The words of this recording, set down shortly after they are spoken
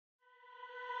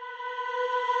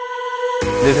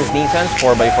This is Nissan's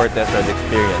 4x4 test drive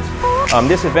experience.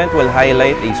 This event will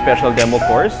highlight a special demo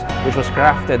course which was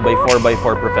crafted by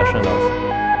 4x4 professionals.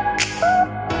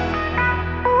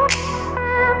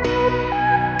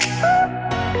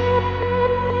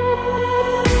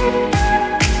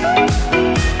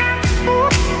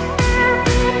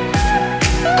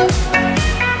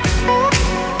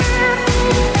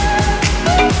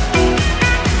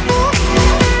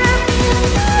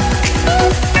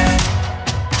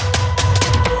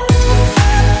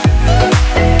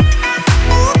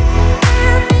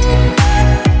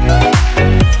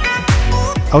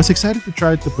 I was excited to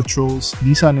try the Patrol's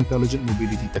Nissan Intelligent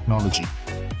Mobility technology.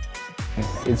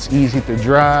 It's easy to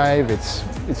drive, it's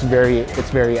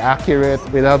very accurate.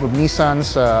 With the help of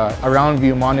Nissan's around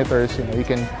view monitors,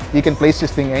 you can place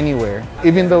this thing anywhere.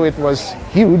 Even though it was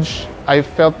huge, I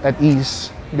felt at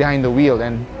ease behind the wheel,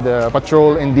 and the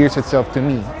Patrol endears itself to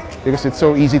me because it's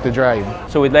so easy to drive.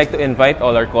 So we'd like to invite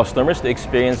all our customers to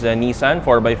experience the Nissan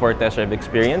 4x4 test drive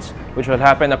experience, which will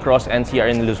happen across NCR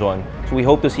in Luzon. So we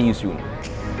hope to see you soon.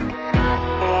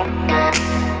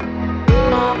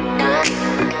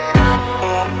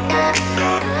 Yeah.